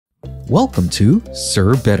Welcome to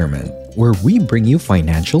Sir Betterment, where we bring you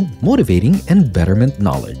financial, motivating, and betterment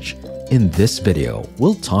knowledge. In this video,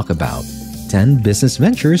 we'll talk about 10 business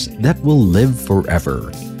ventures that will live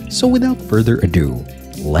forever. So without further ado,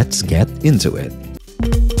 let's get into it.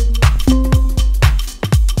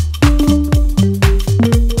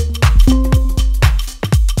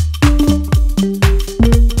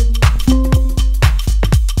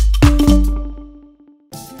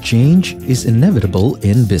 Change is inevitable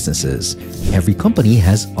in businesses. Every company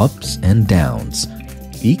has ups and downs,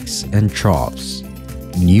 peaks and troughs.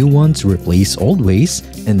 New ones replace old ways,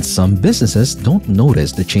 and some businesses don't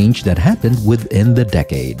notice the change that happened within the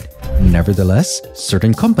decade. Nevertheless,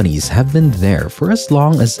 certain companies have been there for as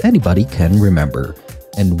long as anybody can remember,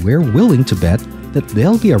 and we're willing to bet that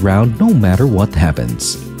they'll be around no matter what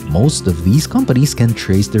happens. Most of these companies can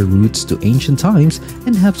trace their roots to ancient times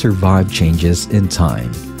and have survived changes in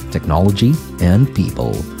time, technology, and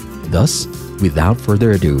people. Thus, without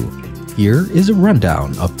further ado, here is a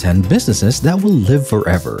rundown of 10 businesses that will live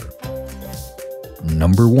forever.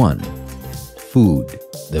 Number 1. Food.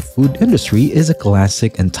 The food industry is a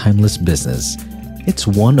classic and timeless business. It's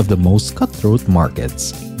one of the most cutthroat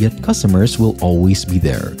markets, yet customers will always be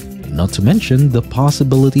there. Not to mention, the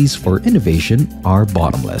possibilities for innovation are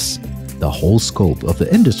bottomless. The whole scope of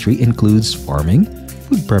the industry includes farming,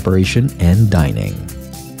 food preparation, and dining.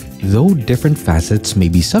 Though different facets may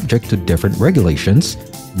be subject to different regulations,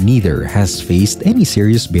 neither has faced any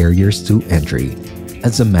serious barriers to entry.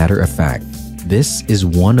 As a matter of fact, this is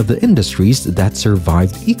one of the industries that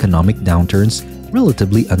survived economic downturns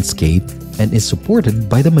relatively unscathed and is supported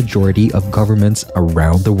by the majority of governments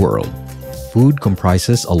around the world. Food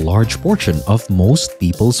comprises a large portion of most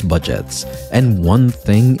people's budgets, and one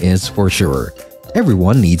thing is for sure: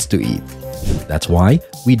 everyone needs to eat. That's why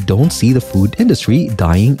we don't see the food industry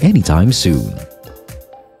dying anytime soon.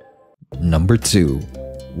 Number 2.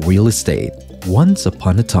 Real estate. Once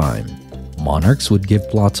upon a time, monarchs would give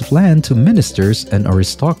plots of land to ministers and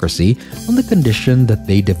aristocracy on the condition that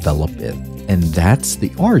they develop it. And that's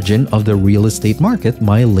the origin of the real estate market,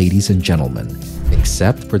 my ladies and gentlemen.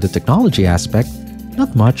 Except for the technology aspect,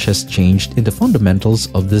 not much has changed in the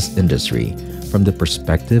fundamentals of this industry. From the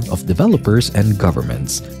perspective of developers and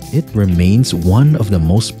governments, it remains one of the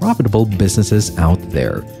most profitable businesses out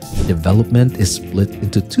there. Development is split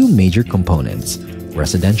into two major components: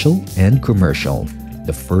 residential and commercial.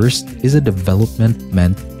 The first is a development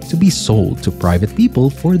meant to be sold to private people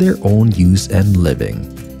for their own use and living.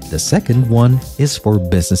 The second one is for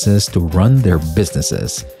businesses to run their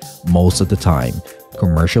businesses. Most of the time,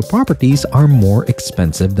 commercial properties are more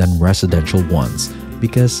expensive than residential ones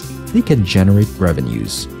because they can generate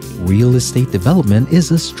revenues. Real estate development is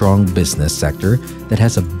a strong business sector that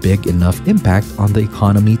has a big enough impact on the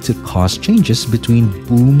economy to cause changes between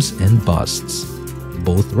booms and busts.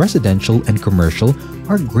 Both residential and commercial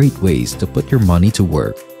are great ways to put your money to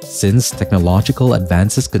work. Since technological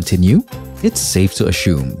advances continue, it's safe to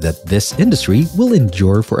assume that this industry will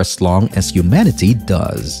endure for as long as humanity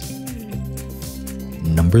does.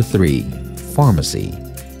 Number 3. Pharmacy.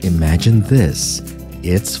 Imagine this.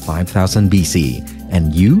 It's 5000 BC,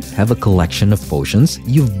 and you have a collection of potions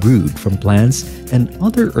you've brewed from plants and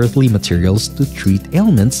other earthly materials to treat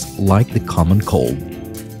ailments like the common cold.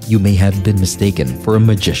 You may have been mistaken for a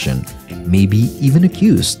magician, maybe even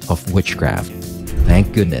accused of witchcraft.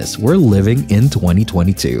 Thank goodness we're living in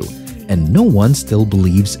 2022, and no one still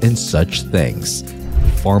believes in such things.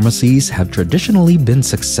 Pharmacies have traditionally been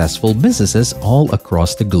successful businesses all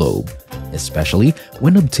across the globe, especially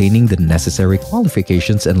when obtaining the necessary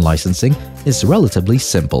qualifications and licensing is relatively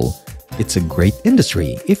simple. It's a great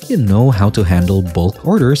industry if you know how to handle bulk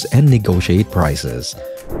orders and negotiate prices.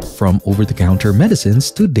 From over-the-counter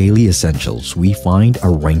medicines to daily essentials, we find a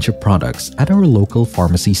range of products at our local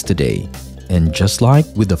pharmacies today. And just like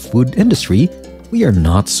with the food industry, we are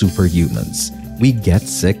not superhumans. We get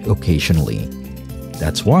sick occasionally.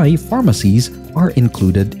 That's why pharmacies are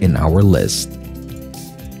included in our list.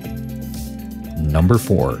 Number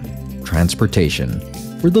 4. Transportation.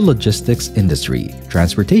 For the logistics industry,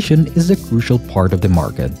 transportation is a crucial part of the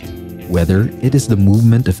market. Whether it is the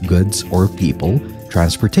movement of goods or people,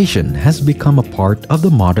 transportation has become a part of the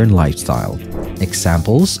modern lifestyle.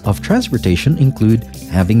 Examples of transportation include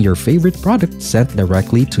having your favorite product sent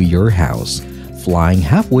directly to your house, flying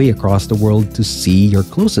halfway across the world to see your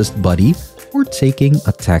closest buddy, or taking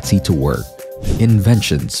a taxi to work.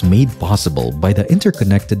 Inventions made possible by the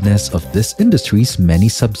interconnectedness of this industry's many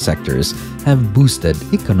subsectors have boosted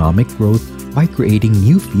economic growth by creating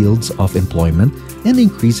new fields of employment and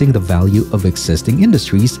increasing the value of existing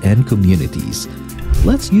industries and communities.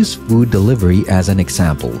 Let's use food delivery as an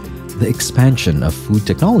example. The expansion of food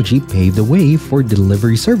technology paved the way for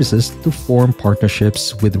delivery services to form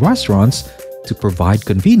partnerships with restaurants to provide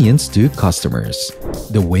convenience to customers.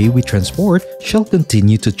 The way we transport shall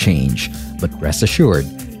continue to change, but rest assured,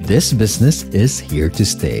 this business is here to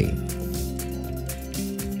stay.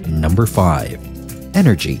 Number 5.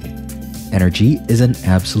 Energy. Energy is an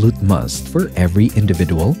absolute must for every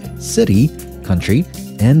individual, city, country,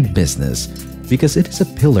 and business because it is a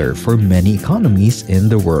pillar for many economies in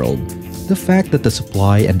the world. The fact that the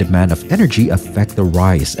supply and demand of energy affect the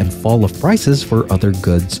rise and fall of prices for other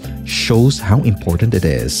goods shows how important it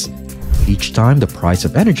is. Each time the price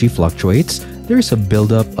of energy fluctuates, there is a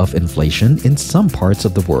buildup of inflation in some parts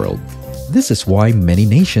of the world. This is why many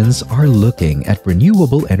nations are looking at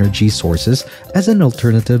renewable energy sources as an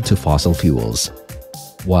alternative to fossil fuels.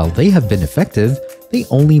 While they have been effective, they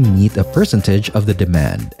only meet a percentage of the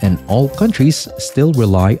demand, and all countries still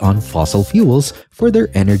rely on fossil fuels for their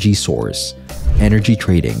energy source. Energy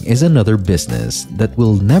trading is another business that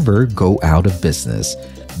will never go out of business.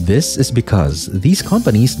 This is because these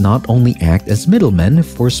companies not only act as middlemen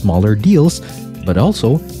for smaller deals, but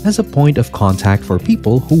also as a point of contact for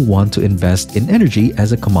people who want to invest in energy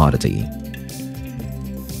as a commodity.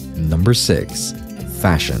 Number 6.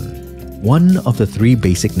 Fashion. One of the 3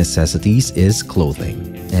 basic necessities is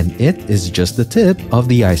clothing, and it is just the tip of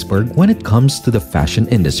the iceberg when it comes to the fashion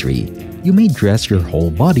industry. You may dress your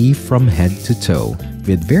whole body from head to toe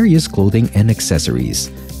with various clothing and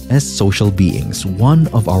accessories. As social beings, one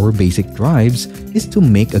of our basic drives is to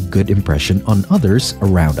make a good impression on others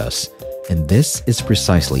around us. And this is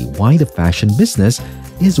precisely why the fashion business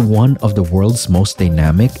is one of the world's most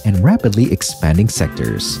dynamic and rapidly expanding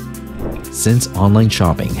sectors. Since online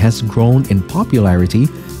shopping has grown in popularity,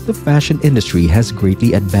 the fashion industry has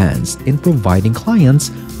greatly advanced in providing clients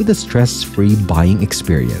with a stress-free buying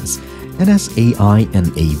experience. And as AI and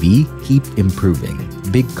AV keep improving,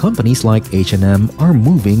 big companies like H&M are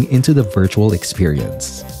moving into the virtual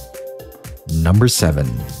experience. Number 7.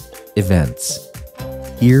 Events.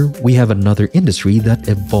 Here, we have another industry that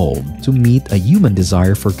evolved to meet a human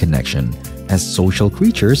desire for connection. As social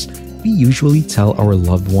creatures, we usually tell our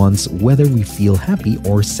loved ones whether we feel happy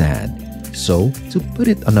or sad. So, to put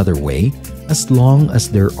it another way, as long as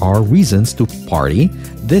there are reasons to party,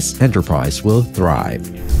 this enterprise will thrive.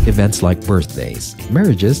 Events like birthdays,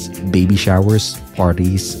 marriages, baby showers,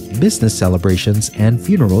 parties, business celebrations, and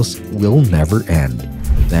funerals will never end.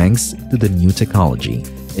 Thanks to the new technology,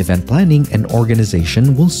 event planning and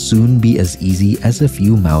organization will soon be as easy as a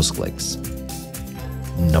few mouse clicks.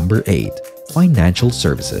 Number 8. Financial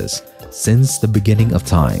services. Since the beginning of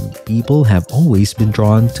time, people have always been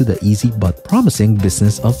drawn to the easy but promising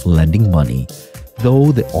business of lending money.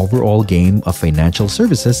 Though the overall game of financial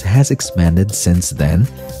services has expanded since then,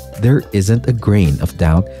 there isn't a grain of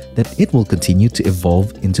doubt that it will continue to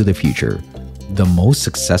evolve into the future. The most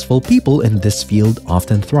successful people in this field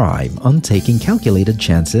often thrive on taking calculated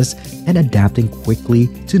chances and adapting quickly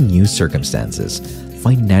to new circumstances.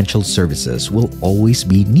 Financial services will always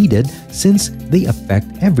be needed since they affect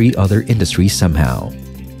every other industry somehow.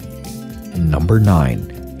 Number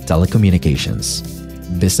 9. Telecommunications.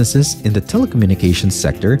 Businesses in the telecommunications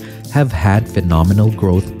sector have had phenomenal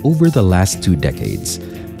growth over the last 2 decades,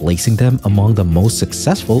 placing them among the most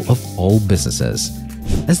successful of all businesses.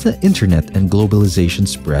 As the internet and globalization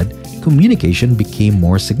spread, communication became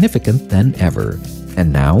more significant than ever.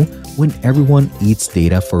 And now, when everyone eats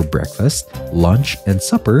data for breakfast, lunch, and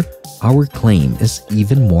supper, our claim is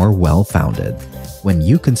even more well-founded. When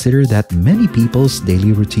you consider that many people's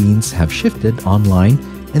daily routines have shifted online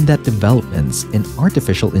and that developments in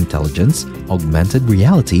artificial intelligence, augmented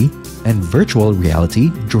reality, and virtual reality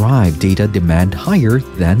drive data demand higher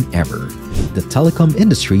than ever, the telecom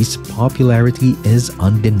industry's popularity is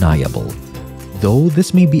undeniable. Though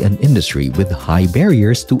this may be an industry with high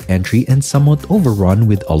barriers to entry and somewhat overrun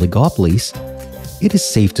with oligopolies, it is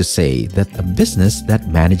safe to say that a business that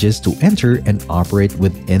manages to enter and operate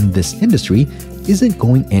within this industry isn't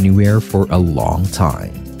going anywhere for a long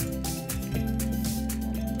time.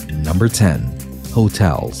 Number 10.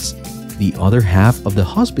 Hotels. The other half of the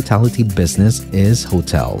hospitality business is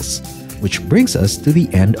hotels, which brings us to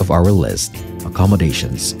the end of our list.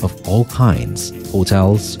 Accommodations of all kinds,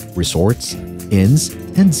 hotels, resorts, inns,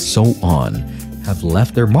 and so on, have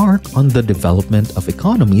left their mark on the development of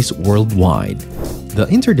economies worldwide. The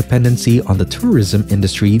interdependency on the tourism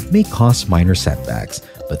industry may cause minor setbacks,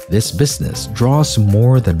 but this business draws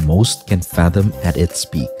more than most can fathom at its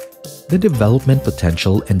peak. The development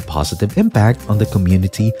potential and positive impact on the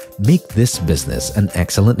community make this business an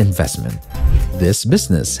excellent investment. This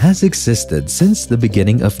business has existed since the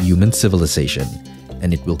beginning of human civilization,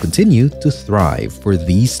 and it will continue to thrive for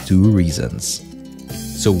these two reasons.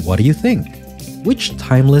 So what do you think? Which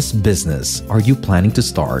timeless business are you planning to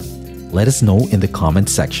start? Let us know in the comment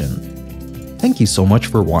section. Thank you so much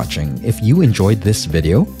for watching. If you enjoyed this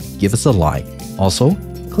video, give us a like. Also,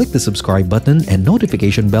 click the subscribe button and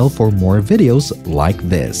notification bell for more videos like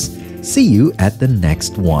this. See you at the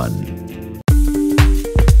next one.